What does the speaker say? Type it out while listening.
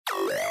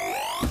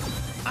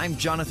I'm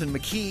Jonathan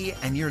McKee,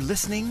 and you're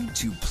listening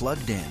to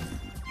Plugged In.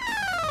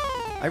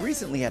 I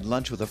recently had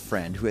lunch with a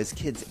friend who has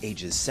kids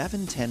ages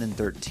 7, 10, and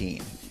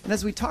 13. And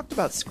as we talked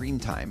about screen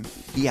time,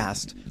 he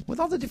asked, with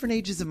all the different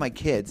ages of my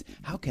kids,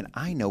 how can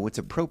I know what's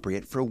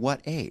appropriate for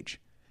what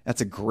age? That's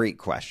a great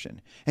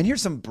question. And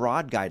here's some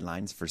broad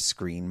guidelines for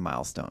screen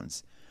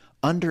milestones.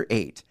 Under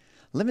 8,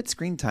 limit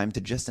screen time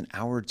to just an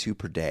hour or two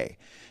per day.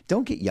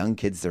 Don't get young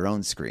kids their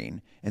own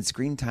screen, and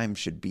screen time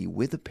should be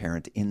with a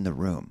parent in the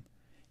room.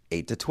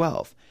 8 to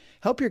 12.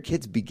 Help your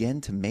kids begin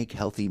to make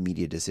healthy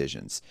media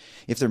decisions.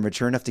 If they're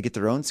mature enough to get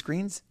their own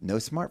screens, no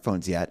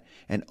smartphones yet,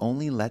 and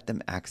only let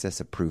them access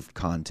approved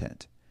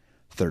content.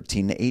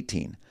 13 to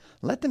 18.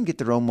 Let them get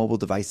their own mobile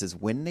devices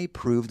when they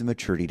prove the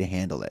maturity to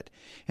handle it,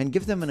 and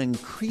give them an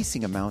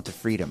increasing amount of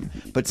freedom,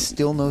 but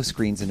still no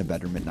screens in the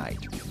bedroom at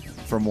night.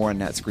 For more on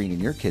that screen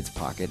in your kid's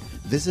pocket,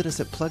 visit us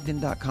at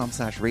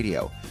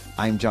pluggedin.com/radio.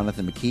 I'm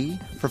Jonathan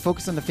McKee for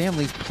Focus on the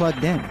Family's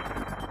Plugged In.